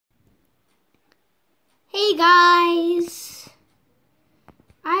Hey guys,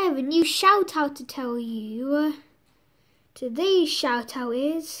 I have a new shout out to tell you. Today's shout out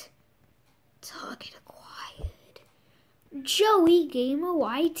is target acquired Joey Gamer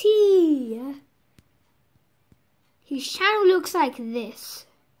YT. His channel looks like this.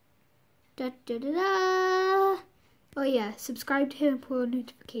 Da, da, da, da. Oh yeah, subscribe to him for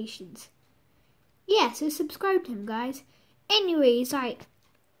notifications. Yeah, so subscribe to him, guys. Anyways,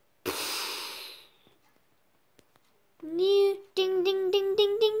 new ding ding ding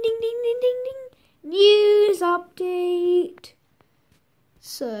ding ding ding ding ding ding ding news update.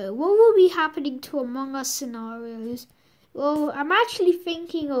 So what will be happening to Among Us scenarios? Well, I'm actually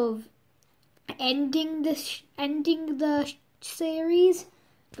thinking of ending the series,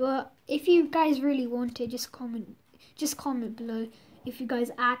 but if you guys really want it, just comment below if you guys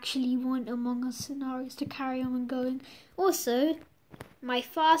actually want Among Us scenarios to carry on going. Also, my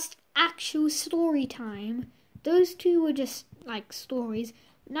first actual story time. Those two were just like stories.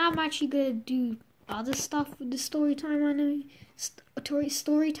 Now I'm actually gonna do other stuff with the story time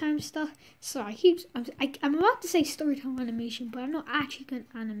stuff. Sorry, I'm about to say story time animation, but I'm not actually gonna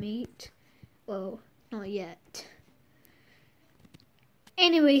animate. Well, not yet.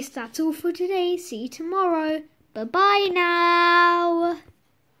 Anyways, that's all for today. See you tomorrow. Bye bye now.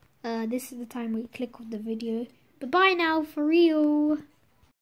 This is the time we click on the video. Bye bye now, for real.